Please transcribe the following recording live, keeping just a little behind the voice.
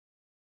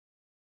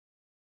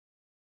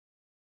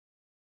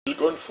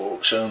going,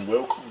 folks, and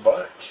welcome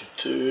back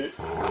to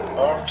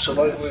our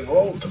Survival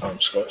Evolved. I'm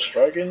Scott's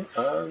Dragon,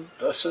 and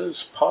this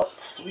is part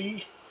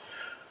 3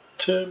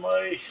 to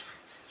my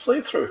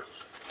playthrough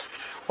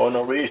on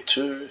our way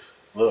to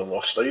the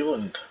Lost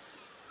Island.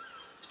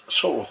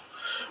 So,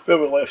 where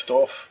we left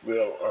off, we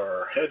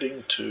are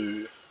heading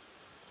to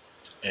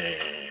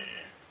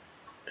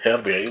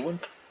Herbie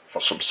Island for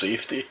some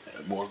safety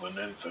more than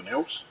anything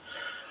else,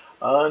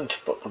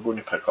 but we're going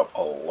to pick up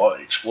a lot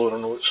of explorer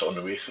notes on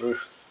the way through.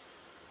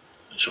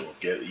 So we'll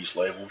get these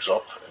levels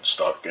up and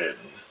start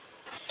getting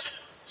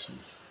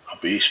a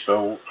base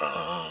built,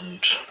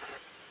 and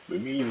we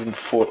may even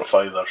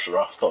fortify this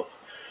raft up,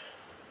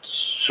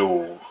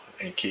 so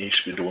in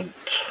case we don't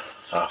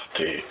have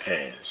to,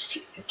 in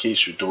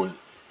case we don't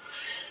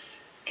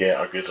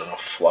get a good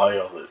enough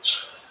flyer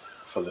that's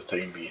for the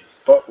time being,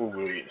 but we'll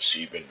wait and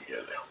see when we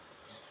get there.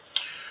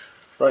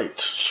 Right,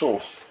 so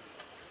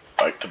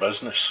back to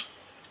business,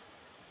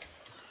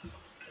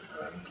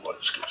 and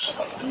let's get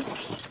started.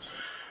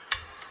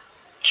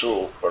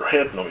 So we're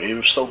heading away.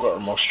 We've still got our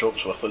moss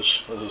chops with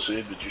us. As I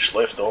said, we just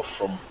left off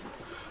from,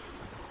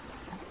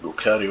 we'll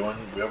carry on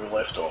where we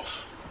left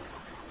off,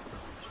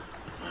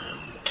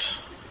 and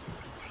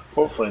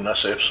hopefully in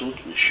this episode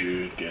we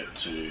should get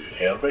to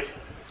Herbie.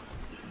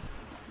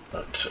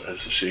 But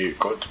as I say, you've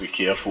got to be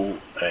careful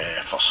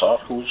for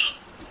circles.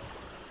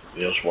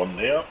 There's one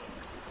there.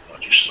 I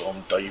just saw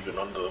him diving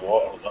under the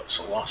water. That's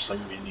the last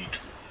thing we need.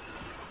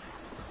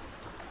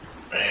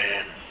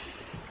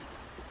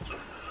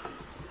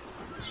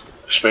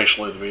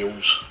 Especially the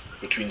whales,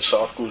 between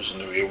circles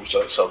and the whales,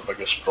 that's our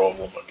biggest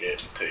problem at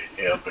getting to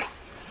Herbie.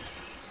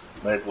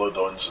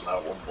 Megalodons and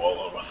that won't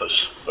bother with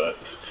us,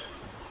 but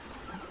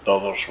the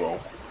others will.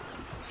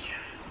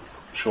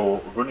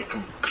 So we're going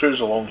to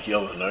cruise along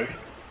here now.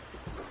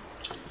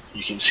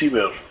 You can see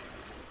we're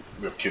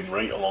coming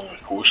right along the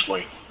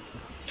coastline,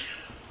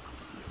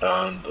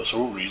 and there's a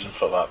whole reason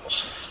for that.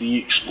 There's 3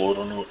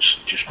 explorer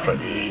notes just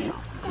pretty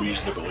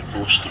reasonably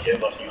close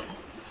together here,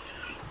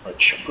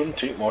 which I'm going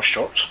to take moss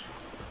chops,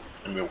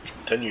 and we'll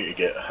continue to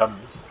get him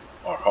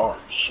or her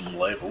some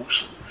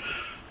levels,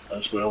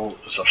 as well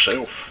as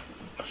herself.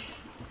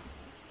 Once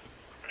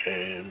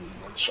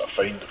I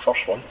find the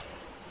first one.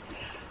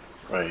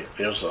 Right,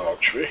 there's the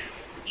archway,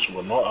 so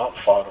we're not that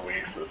far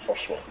away from the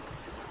first one.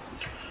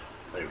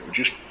 Right, we'll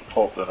just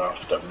pop the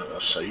raft down at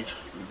this side.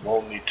 We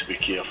will need to be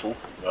careful.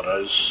 There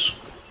is,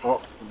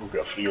 oh, we've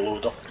got a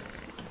freeloader.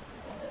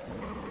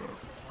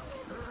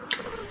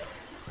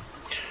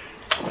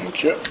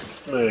 Thank you.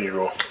 There you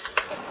go.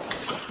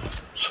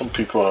 Some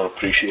people are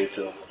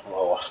appreciative of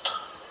a lift.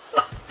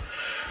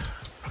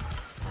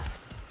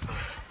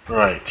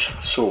 Right,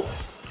 so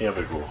here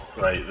we go.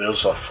 Right,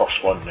 there's our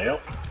first one there.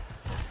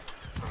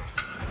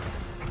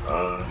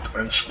 And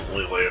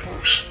instantly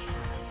levels.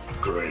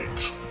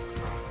 Great.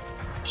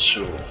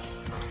 So,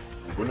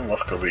 we're going to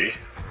work away.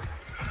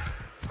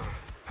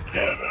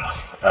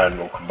 And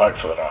we'll come back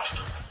for the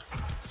raft.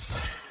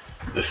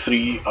 The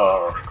 3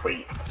 are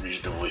quite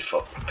reasonably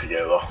fit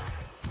together.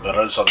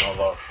 There is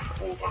another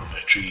over in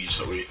the trees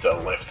away to the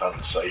left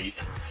hand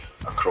side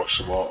across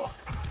the water,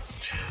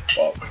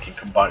 but we can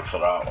come back for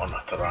that on a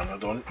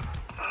pteranodon,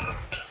 and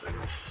then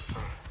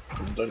we'll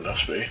come down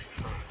this way,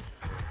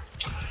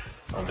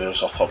 and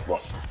there's a third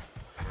one.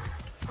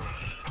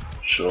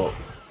 So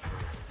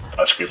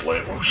that's good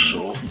levels.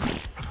 So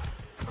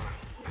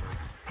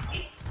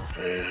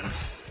it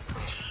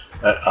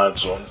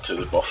adds on to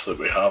the buff that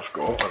we have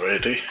got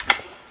already,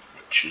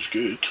 which is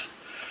good.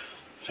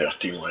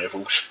 13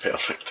 levels,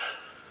 perfect.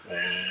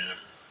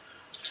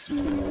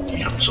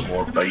 He has some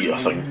more bite, I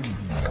think.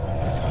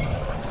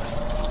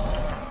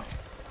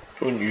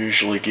 Don't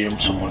usually give him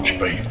so much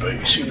bite, but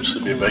he seems to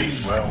be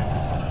biting well,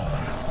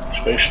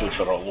 especially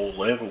for a low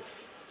level.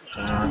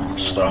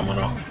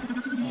 Stamina.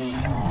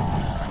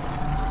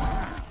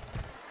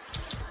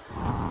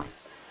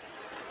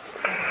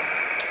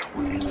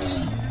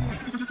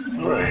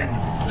 Right,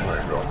 there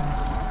we go.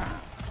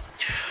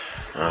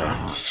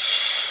 And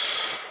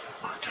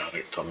my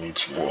character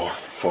needs more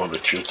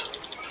fortitude.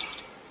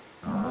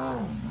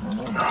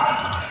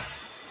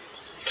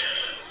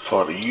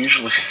 For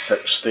usually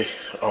 60,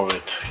 I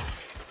would,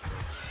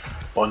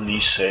 on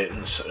these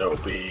settings, it'll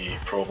be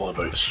probably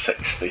about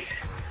 60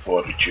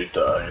 fortitude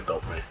that I end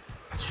up with.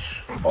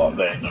 But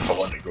then if I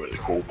want to go to the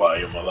coal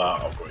biome with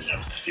that, I'm going to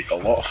have to take a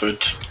lot of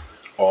food,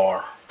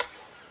 or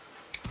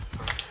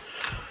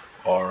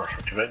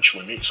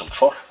eventually make some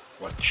fur,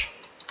 which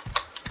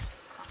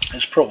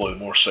is probably the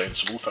more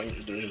sensible thing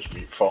to do, is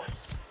make fur.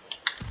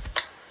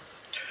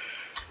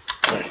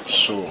 Right,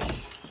 so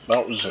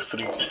that was the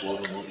 3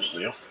 explorer notes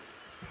there,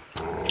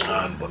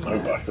 and we're now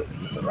back up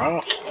with the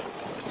raft.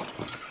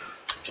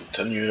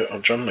 Continue our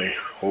journey.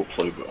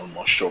 Hopefully our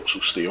moss chops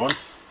will stay on.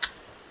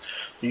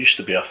 There used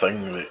to be a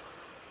thing that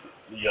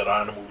your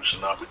animals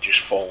and that would just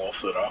fall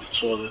off the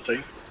rafts all the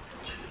time,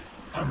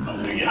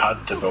 and you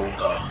had to build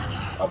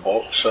a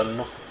box in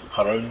them,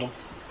 around them,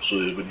 so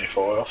they wouldn't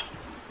fall off.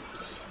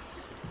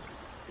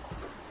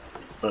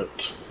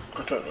 But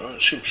I don't know,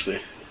 it seems to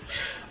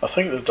I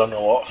think they've done a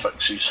lot of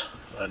fixes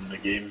in the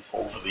game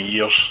over the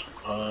years,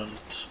 and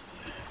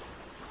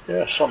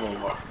yeah, some of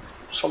them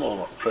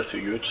are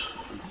pretty good.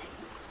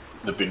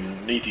 They've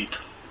been needed,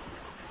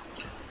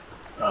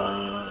 and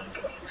I'm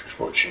just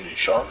watching the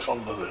sharks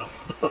under there.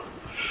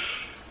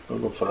 I'll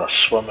go for a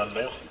swim in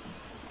there.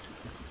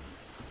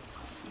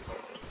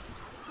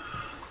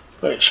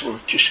 Right, so we'll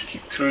just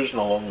keep cruising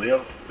along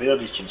there.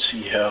 There you can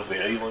see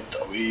Herbie Island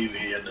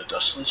way in the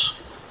distance.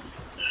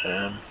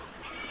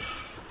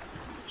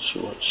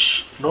 So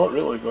it's not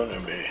really going to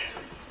be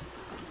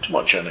too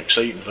much an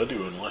exciting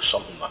video unless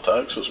something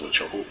attacks us,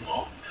 which I hope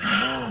not.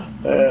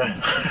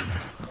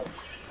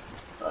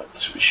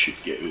 But we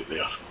should get out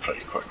there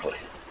pretty quickly.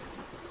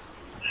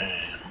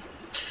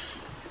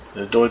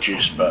 The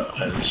dodgiest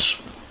bit is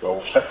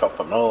we'll pick up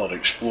another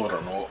explorer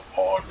note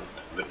on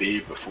the bay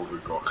before we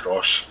go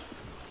across.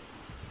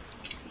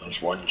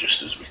 There's one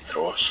just as we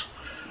cross.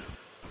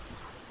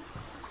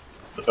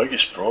 The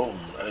biggest problem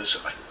is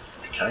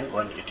we can't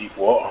go into deep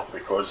water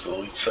because the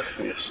lead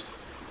Cyphius,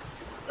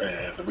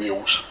 the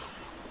whales,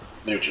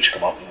 they'll just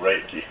come up and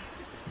wreck you.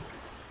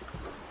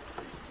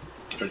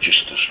 They'll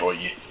just destroy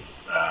you,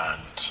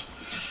 and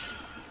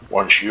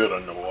once you're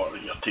in the water,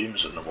 your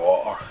team's in the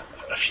water.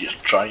 If you're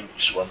trying to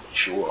swim to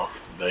shore,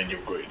 then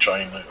you've got to try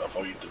and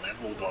avoid the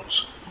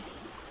megalodons.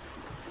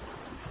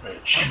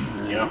 Which,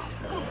 yeah.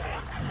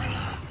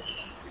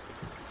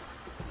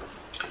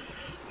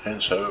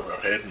 Hence how we're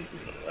heading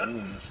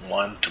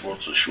inland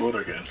towards the shore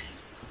again.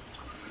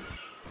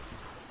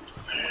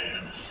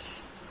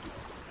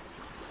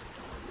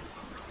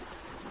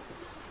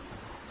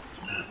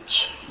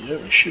 And yeah,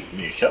 we should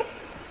make it.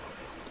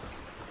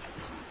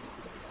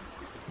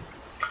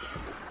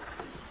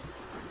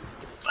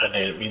 And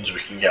then it means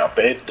we can get a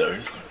bed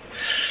down.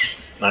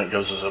 That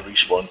gives us a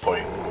respawn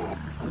point.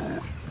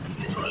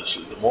 Because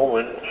at the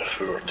moment, if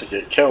we were to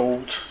get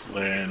killed,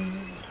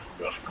 then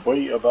we're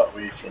quite a bit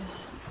away from,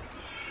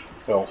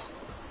 well,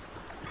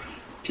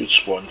 could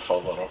spawn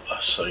further up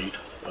this side,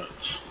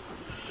 but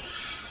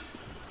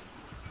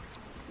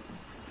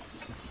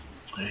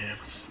we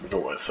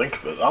don't want to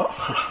think about that.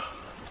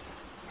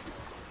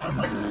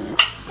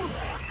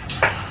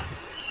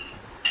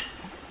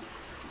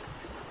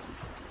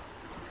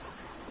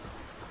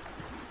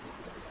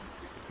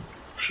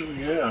 So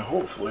yeah,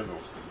 hopefully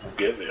we'll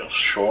get there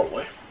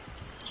shortly.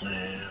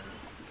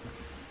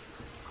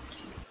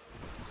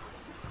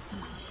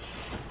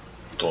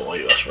 Don't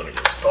like this when it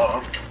gets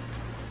dark.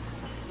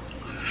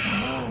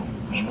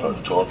 Just put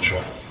a torch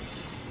on.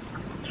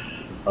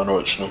 I know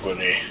it's not going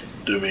to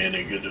do me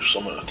any good if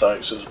someone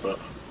attacks us, but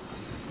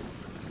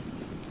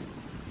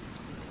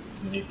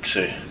need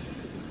to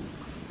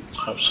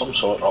have some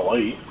sort of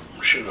light.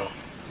 I'm sure I'll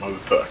maybe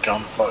put a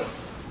campfire.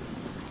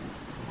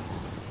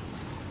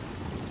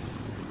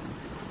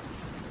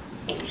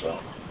 What was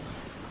that?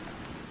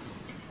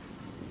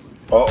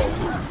 Uh oh.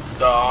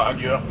 Ah, I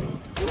knew it.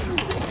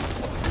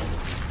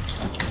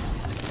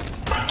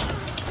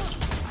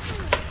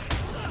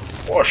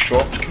 What a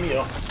shot, come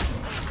here.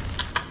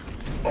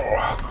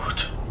 Oh,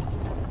 God.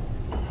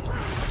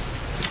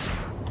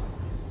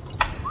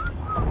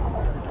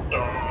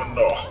 Oh,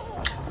 no.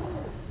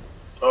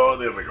 Oh,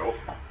 there we go.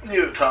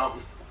 Knew it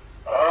happened.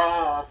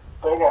 Ah,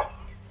 bugger.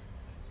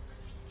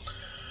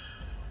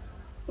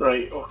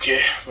 Right,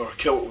 okay, we're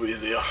killed away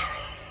there.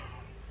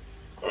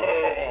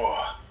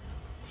 Oh.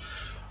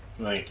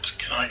 Right,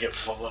 can I get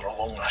further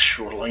along this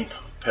shoreline?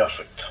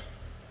 Perfect.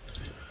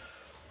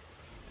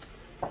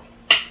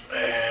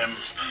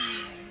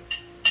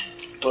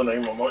 Don't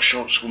think my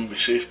mushroom's going to be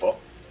safe, but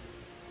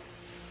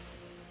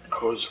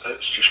because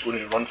it's just going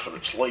to run for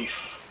its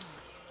life.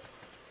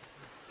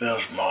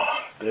 There's my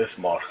death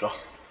marker.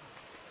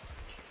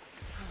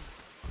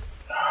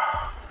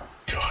 Ah,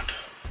 God.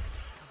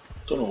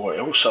 Don't know what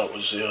else that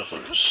was there.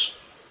 That was.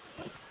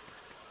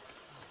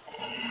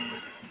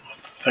 I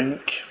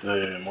think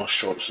the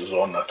mushrooms is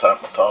on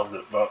attack my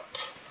target,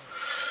 but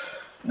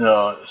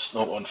no, it's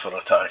not one for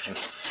attacking.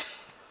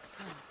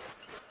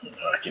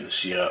 I can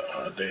see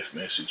a death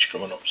message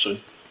coming up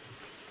soon.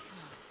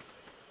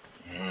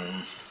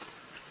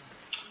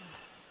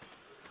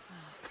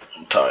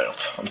 I'm tired,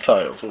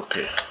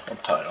 okay. I'm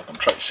tired. I'm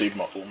trying to save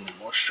my bone in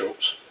moss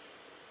chops.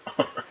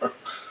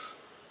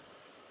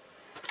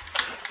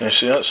 You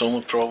see, that's the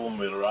only problem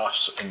with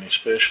rafts, and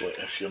especially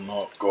if you're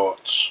not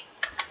got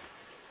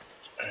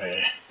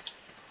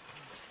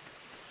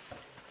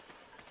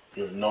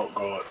you've not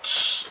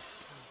got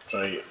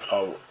right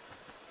out.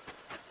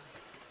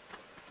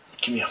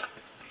 Come here.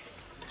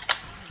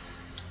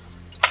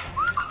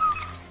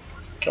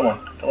 Come on.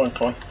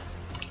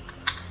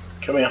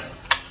 Come here.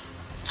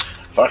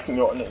 If I can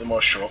get into the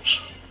moss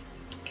shops.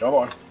 Come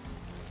on.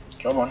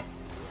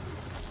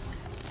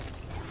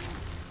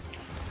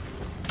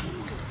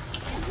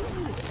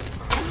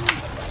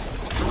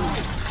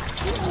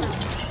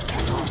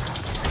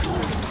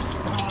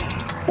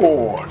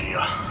 Oh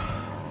dear.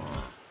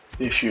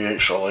 A few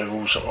extra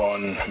levels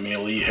on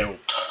melee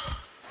helped.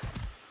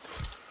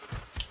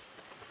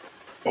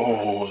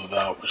 Oh,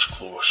 that was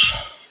close.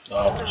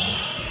 That was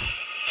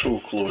So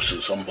close,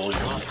 it's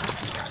unbelievable.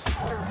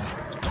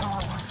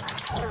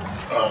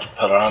 There's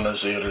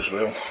piranhas there as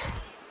well.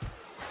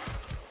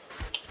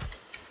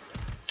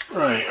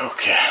 Right,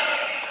 okay.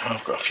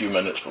 I've got a few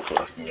minutes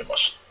before I can get my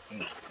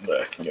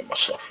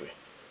stuff away.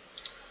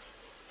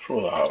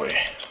 Throw that away.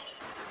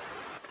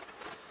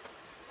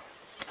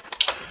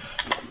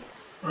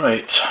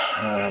 Right,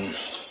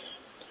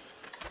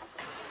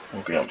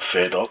 okay, I'm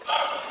fed up.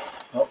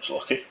 That was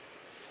lucky.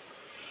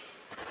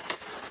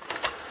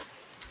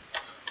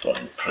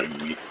 Done prime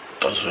meat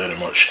does very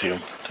much to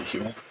him to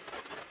heal.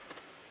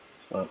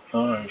 But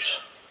nice.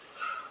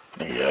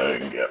 Yeah, I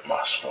can get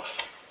my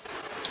stuff.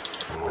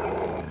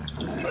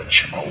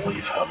 Which I'll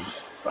leave him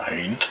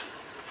behind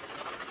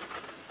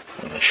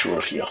on the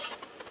shore here.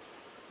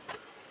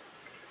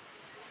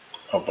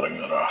 I'll bring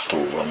the raft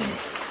over and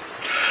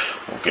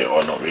we'll get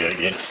on our way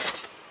again.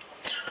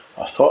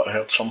 I thought I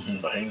heard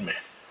something behind me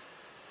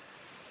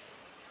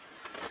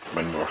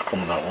when we were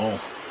coming along.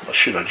 I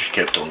should have just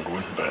kept on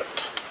going, but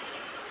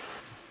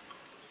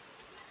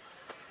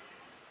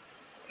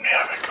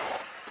there we go.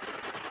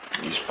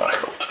 He's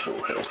back up to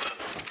full health.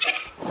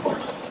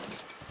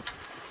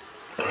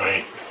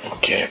 Right,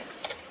 okay.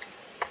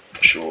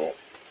 So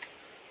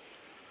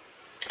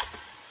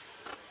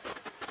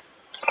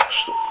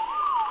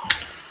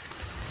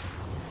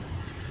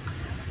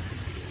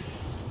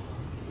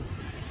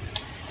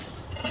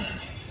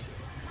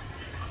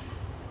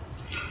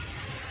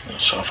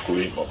Sarko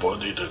ate my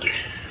body, did he? He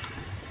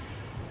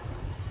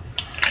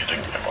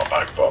didn't get my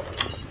back, but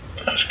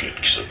that's good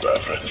because I've got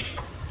everything.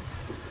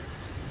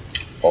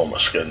 All my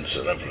skins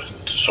and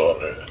everything to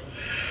sort out.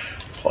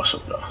 Plus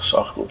I've got a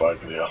Sarko bag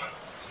there.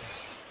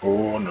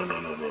 Oh no,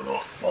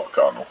 not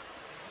Carnal.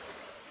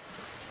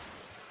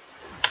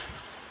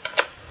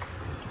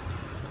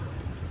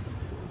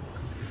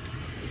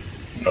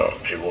 No,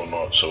 he will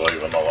not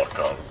survive another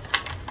Carnal.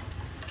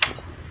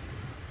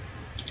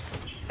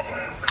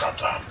 Grab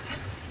that.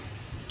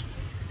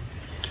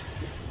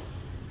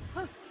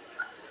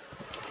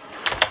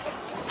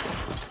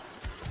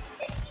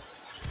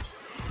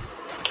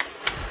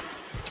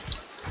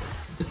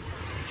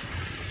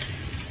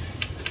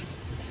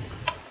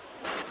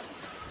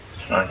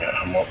 Can I get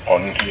him up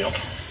on here?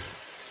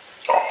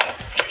 Oh,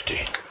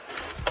 beauty.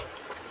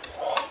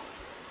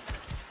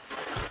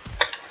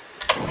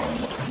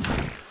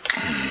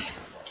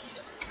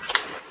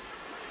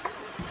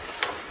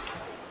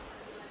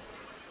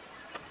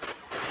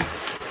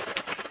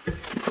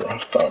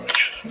 Breath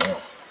damage, no.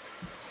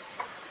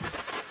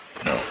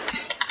 No.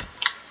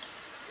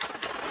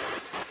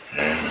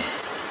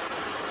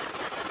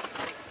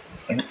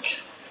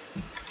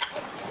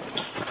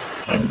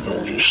 I think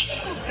we'll just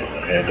get the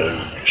head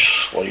out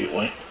just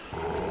slightly.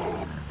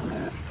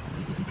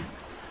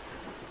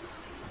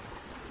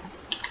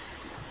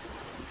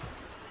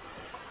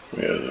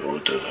 Where the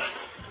road to the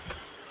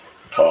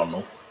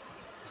Carnal.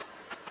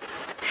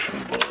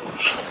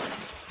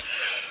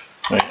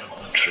 Right,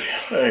 entry.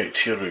 Right,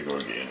 here we go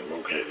again.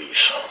 We'll get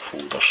these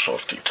folders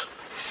sorted.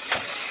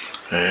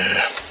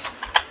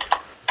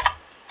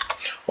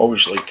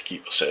 Always like to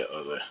keep a set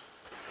of the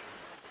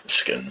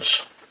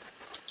skins.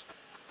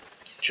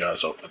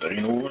 Jazz up the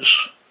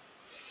dinos.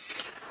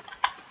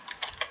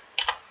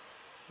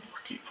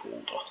 Keep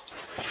folder.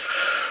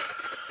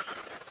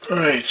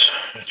 Right,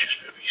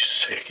 just a wee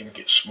second,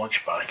 get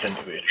Smudge back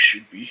into where he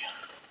should be.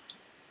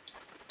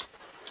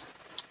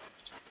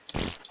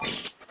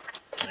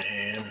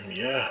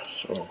 Yeah,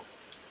 so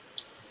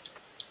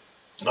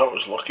that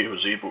was lucky I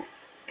was able.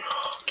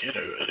 Get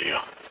out of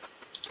there.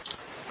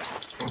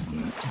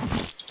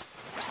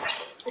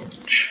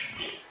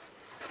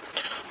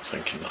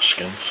 Thinking the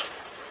skins.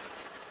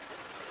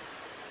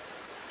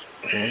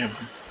 Aye,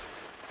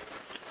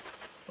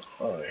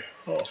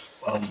 oh,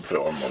 I haven't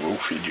put on my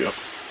wolf feed yet.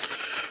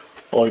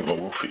 I like my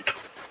wolf feed.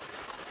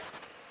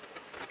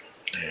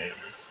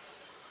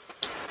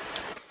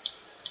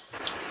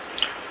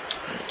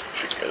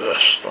 If you get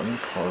this done,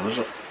 or is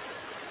it?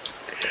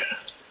 Yeah.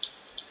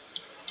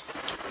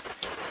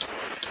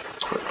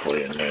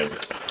 Quickly and then.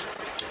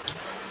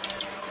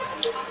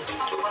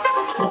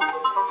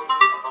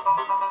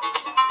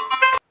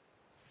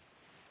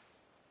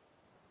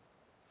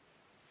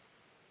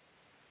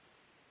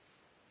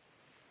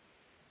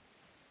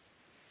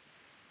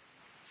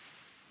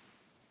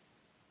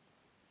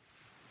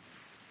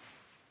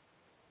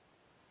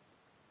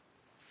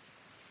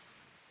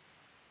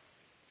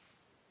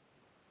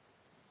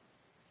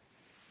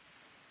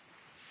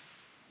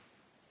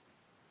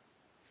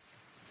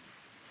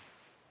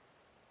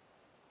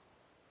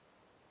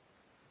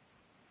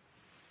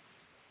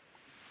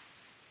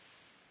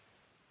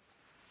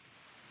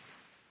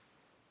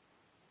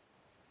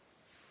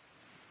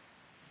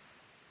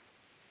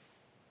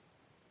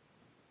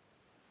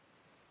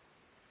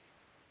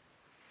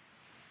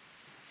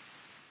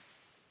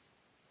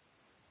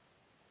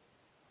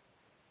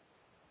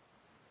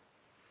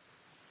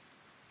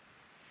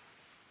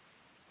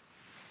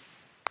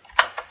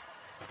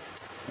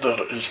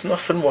 There is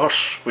nothing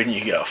worse when you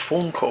get a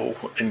phone call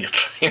and you're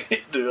trying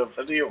to do a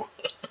video.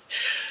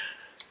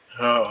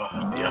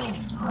 Oh dear.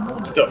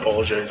 I do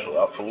apologise for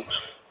that,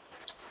 folks.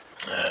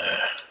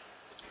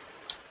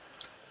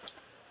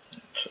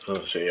 As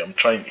I say, I'm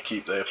trying to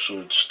keep the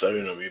episodes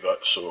down a wee bit,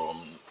 so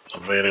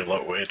I'm very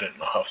little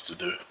editing I have to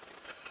do.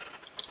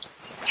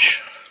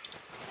 Which,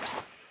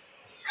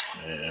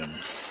 yeah,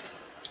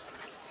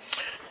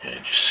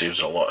 it just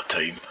saves a lot of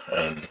time,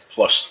 and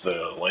plus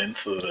the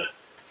length of the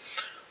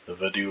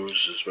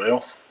videos as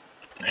well.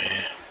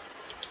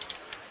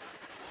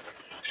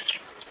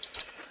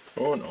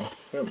 Oh no,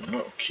 wait a minute,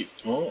 I'll keep,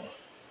 oh,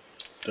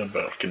 they're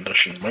better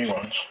condition than my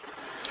ones.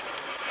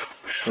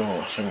 So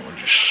I think we'll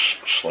just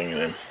sling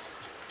them.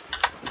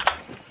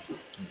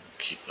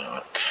 Keep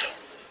that.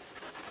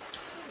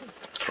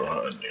 Throw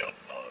that in there,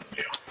 not in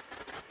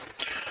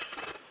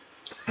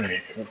there.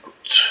 Right, we've got,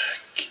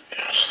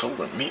 still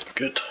got meat,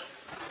 good.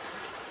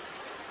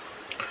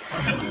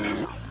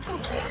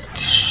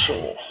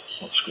 So,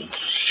 let's go and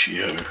see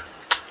how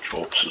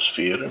Chops is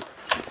faring.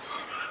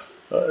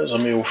 That is a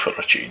male for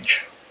a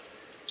change.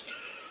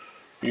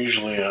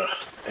 Usually I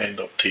end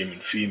up taming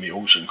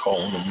females and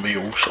calling them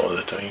males all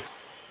the time.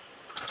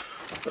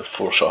 That's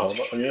force of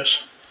habit, I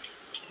guess.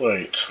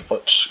 Right,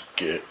 let's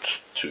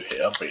get to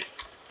Herbie.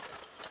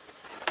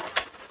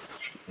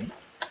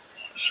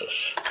 What's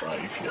this?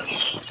 Drive,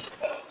 yes.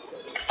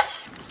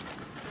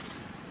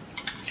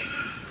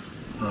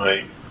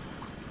 Right.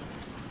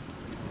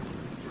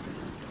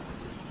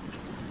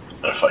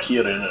 If I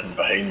hear anything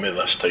behind me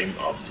this time,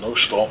 I'm now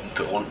stopping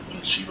to look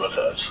and see what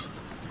it is.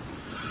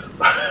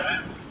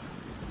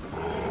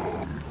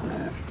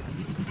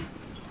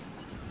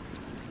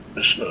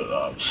 Just now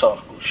that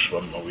circle's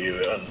swimming away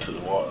into the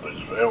water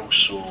as well,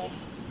 so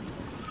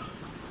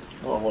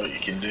not a lot you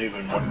can do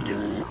when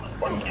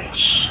one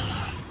gets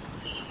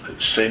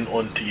it's sent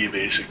on to you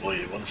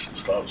basically once it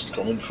starts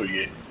coming for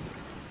you.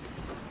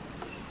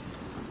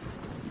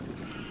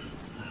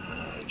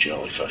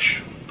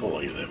 Jellyfish, don't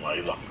like them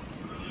either.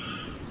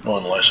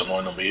 Not unless I'm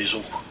on a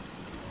basil.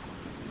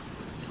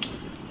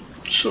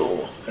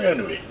 So,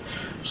 anyway,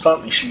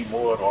 starting to see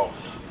more of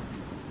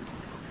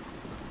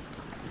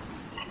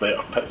a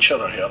better picture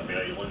of Herbie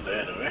Island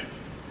anyway.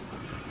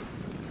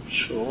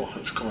 So,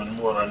 it's coming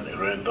more into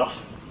render,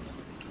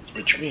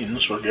 which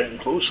means we're getting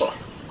closer.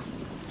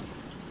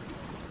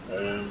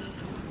 I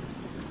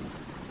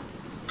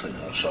think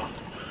that's a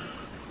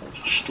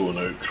stone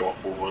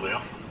outcrop over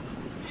there.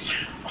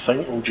 I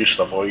think we'll just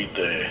avoid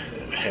the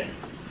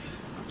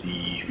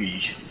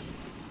wee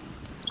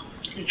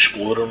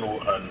explorer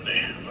note on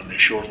the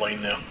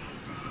shoreline there,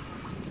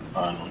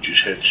 and we'll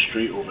just head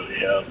straight over to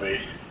Herbie,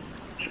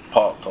 get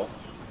parked up,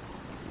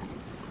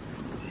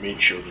 and make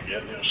sure we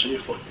get there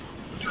safely.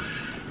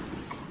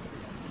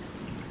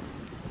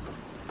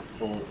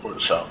 Oh,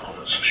 what's that? Oh,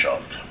 it's a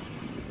shark.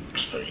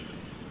 It's fine.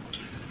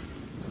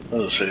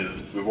 As I say,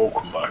 we will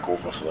come back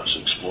over for this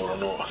explorer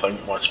note, I think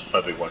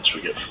maybe once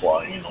we get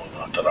flying on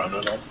that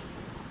pteranodon.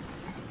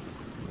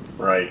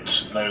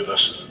 Right, now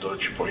this is a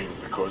dodgy point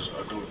because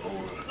I don't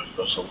know if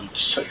there's a lead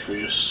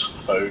Cyctheus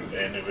out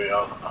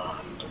anywhere, and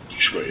I'm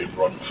just going to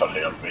run for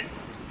Herbie.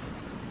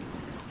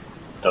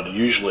 There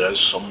usually is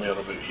somewhere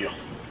about here,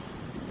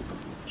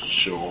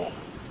 so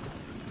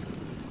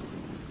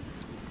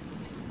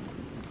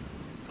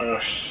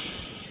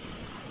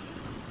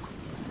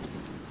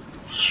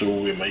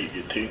we might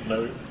get taken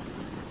out.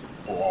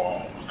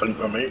 Oh, I think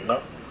we're making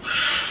it.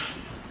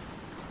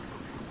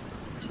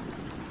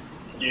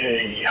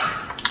 Yay!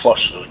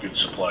 Plus there's good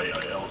supply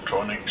of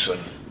electronics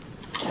and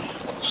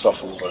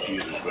stuff over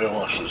here as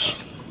well. This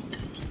is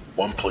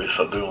one place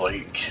I do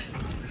like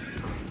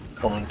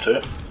coming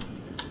to.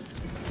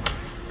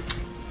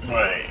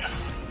 Right.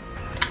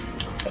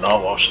 And I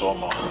lost all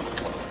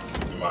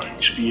my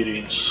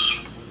experience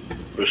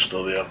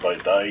booster there by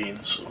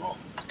dying, so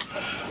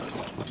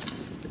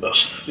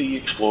there's 3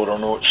 explorer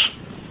notes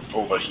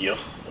over here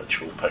which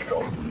we'll pick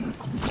up.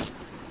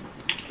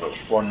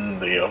 There's one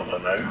there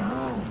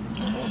now,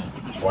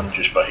 there's one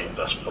just behind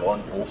this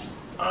Bronto,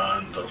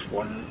 and there's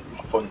one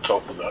up on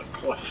top of that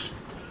cliff,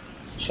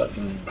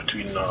 sitting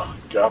between a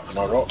gap and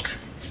a rock.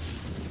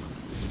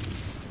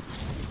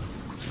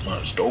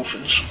 That's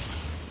dolphins.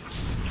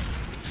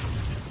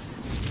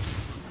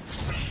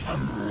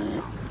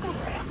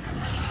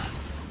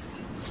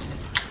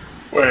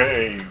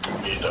 Way, we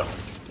made it.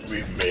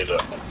 We've made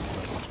it.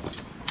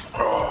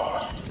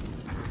 Oh,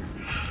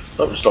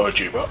 that was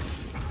dodgy, but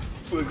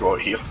we got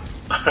here.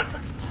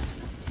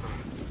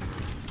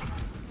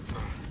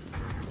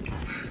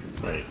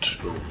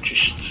 Right, we'll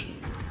just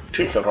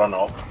take a run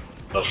up.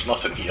 There's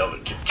nothing here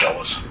that could kill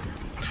us.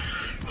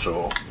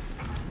 So,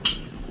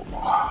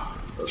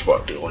 that's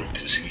what I do like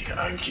to see,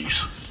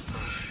 Ankies.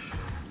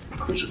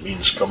 Because it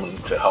means coming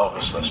to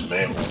harvest this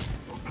metal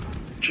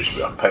just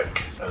with a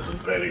pick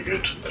isn't very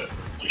good. At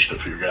least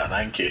if you get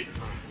an Anki,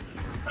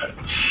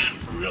 it's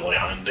really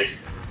handy.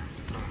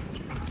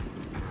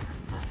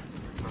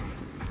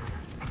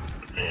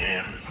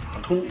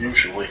 I don't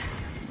usually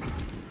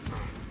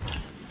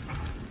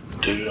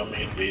do a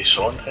main base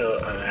on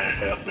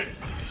Herbie.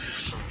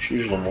 It's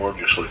usually more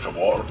just like a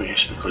water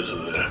base because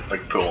of the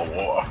big pool of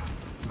water.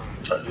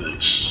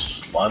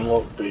 it's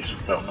landlocked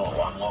basically, well not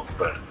landlocked,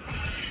 but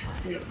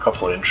you get a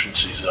couple of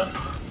entrances in,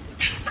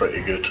 which is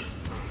pretty good.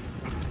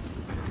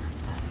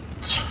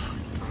 Let's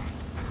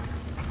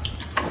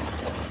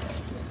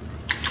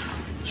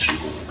see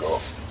what we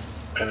got.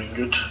 Anything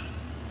good?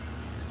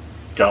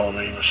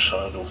 Gallimimus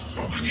saddle.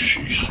 Oh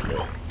jeez,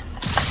 well.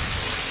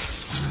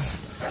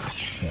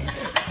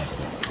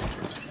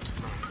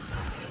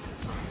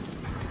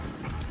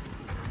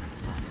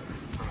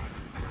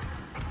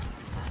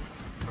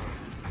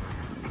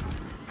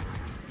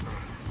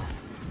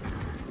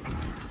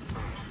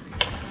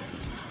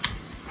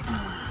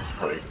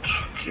 Right,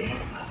 okay.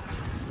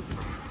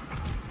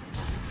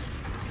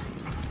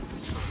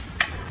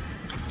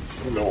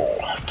 No,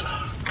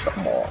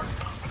 come on.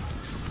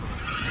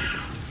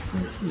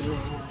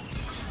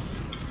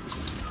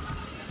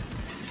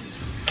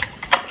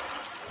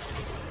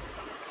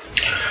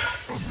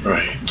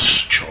 Right,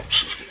 Chops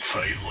has got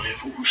 5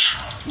 levels.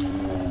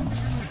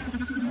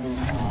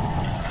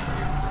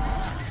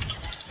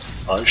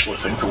 I actually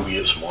think he'll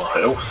get some more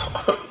health.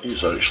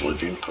 He's actually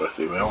doing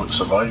pretty well at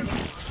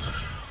surviving.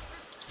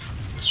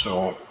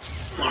 So,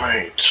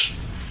 right.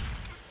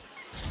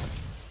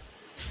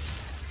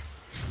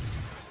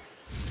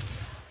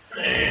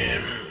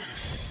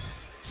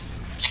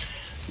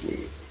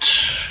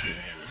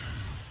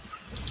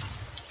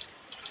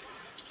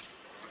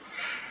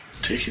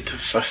 Take it to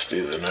 50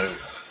 then now.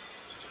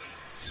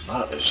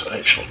 That is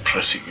actually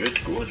pretty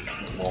good going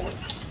at the moment.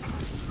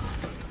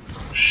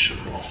 So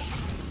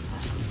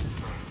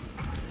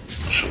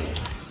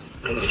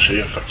as I say,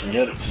 if I can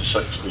get it to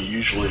 60,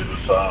 usually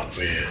with that,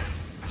 with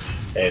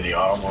any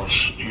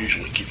armours, it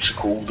usually keeps the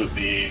cold at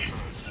bay,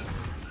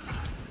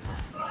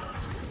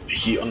 the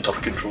heat under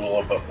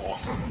control a bit more.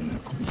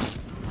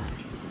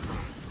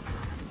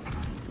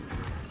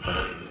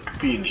 And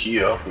being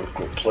here, we've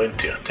got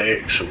plenty of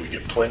tech, so we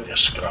get plenty of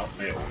scrap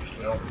metal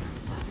as well.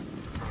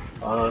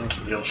 And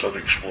there's our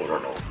explorer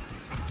now.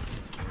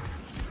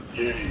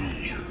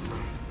 Yay!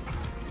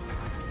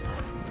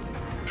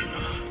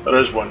 There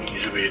is one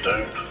easy way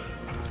down,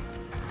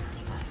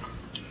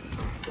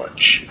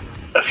 which,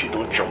 if you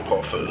don't jump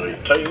off at the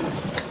right time,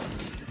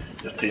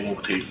 your team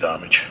will take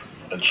damage,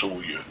 and so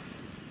will you.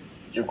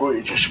 You've got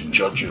to just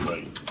judge it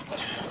right.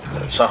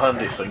 It's a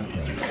handy thing to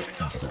do when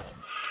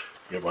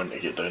you want to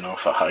get down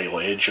off a high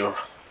ledge or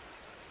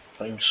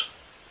things.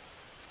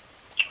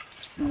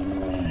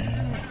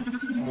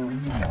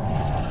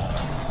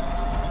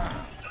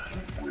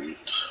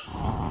 Wait.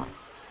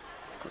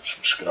 Got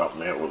some scrap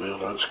metal there,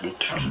 that's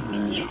good.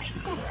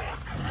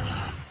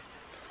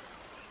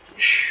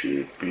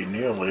 Should be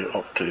nearly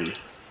up to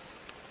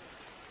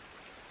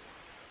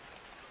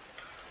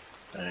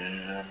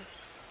yeah.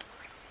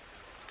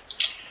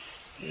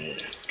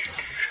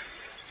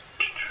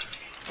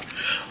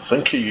 I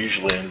think you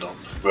usually end up,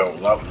 well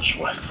that was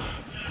with,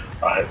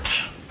 I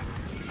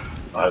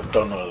had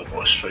done all the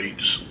boss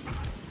fights.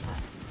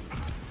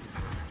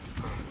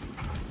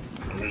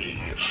 Where did you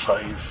get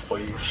 5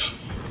 lives?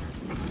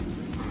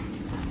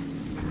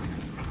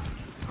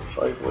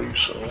 5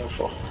 lives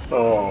over.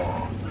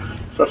 Oh,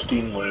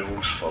 15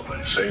 levels for the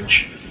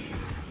ascension.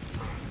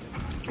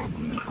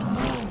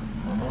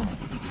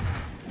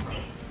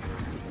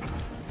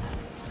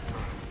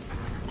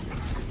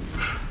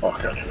 Oh, I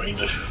can't mind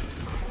it.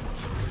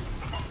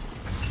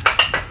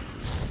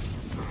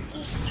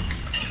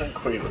 Can't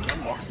quite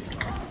remember.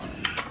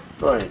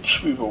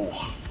 Right, we will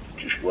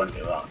just go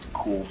into that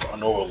cove. I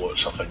know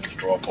lots of things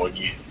drop on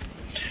you.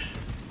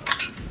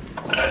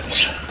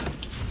 It's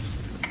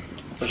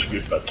a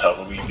good bit to have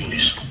a wee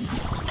base.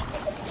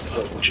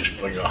 We'll just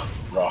bring a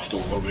raft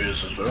over with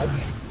us as well.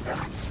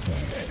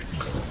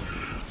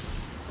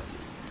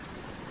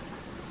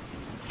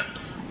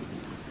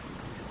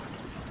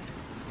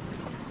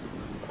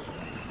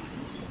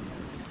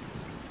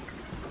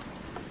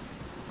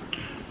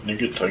 And the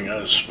good thing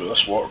is, with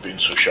this water being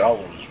so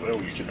shallow as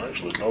well, you can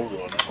actually build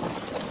on it.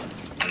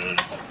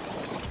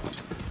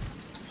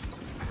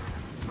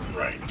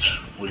 Right,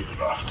 leave the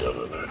raft out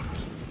of there.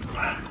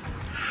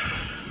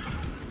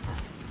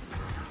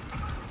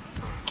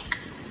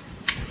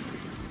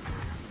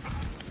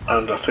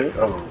 And I think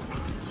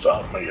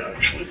that might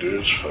actually do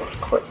us for a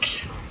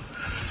quick,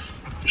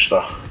 just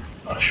a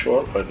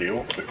short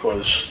video,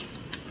 because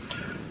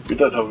we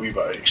did have a wee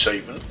bit of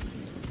excitement.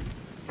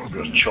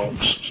 Our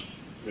Chops,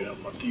 where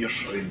my dear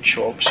friend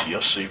Chops here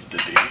saved the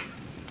day.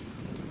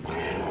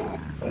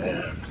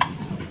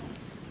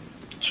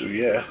 So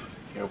yeah,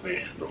 he'll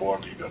be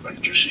rewarded with a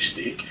big juicy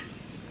steak.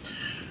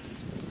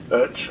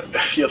 But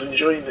if you're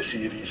enjoying the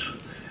series,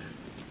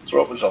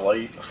 drop us a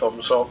like, a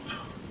thumbs up,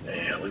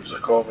 leave us a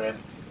comment,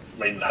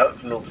 mind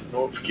hitting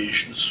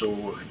notifications so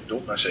you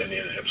don't miss any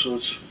of the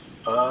episodes.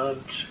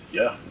 And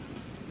yeah,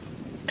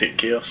 take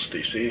care,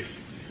 stay safe,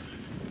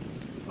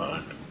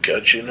 and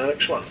catch you in the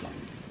next one.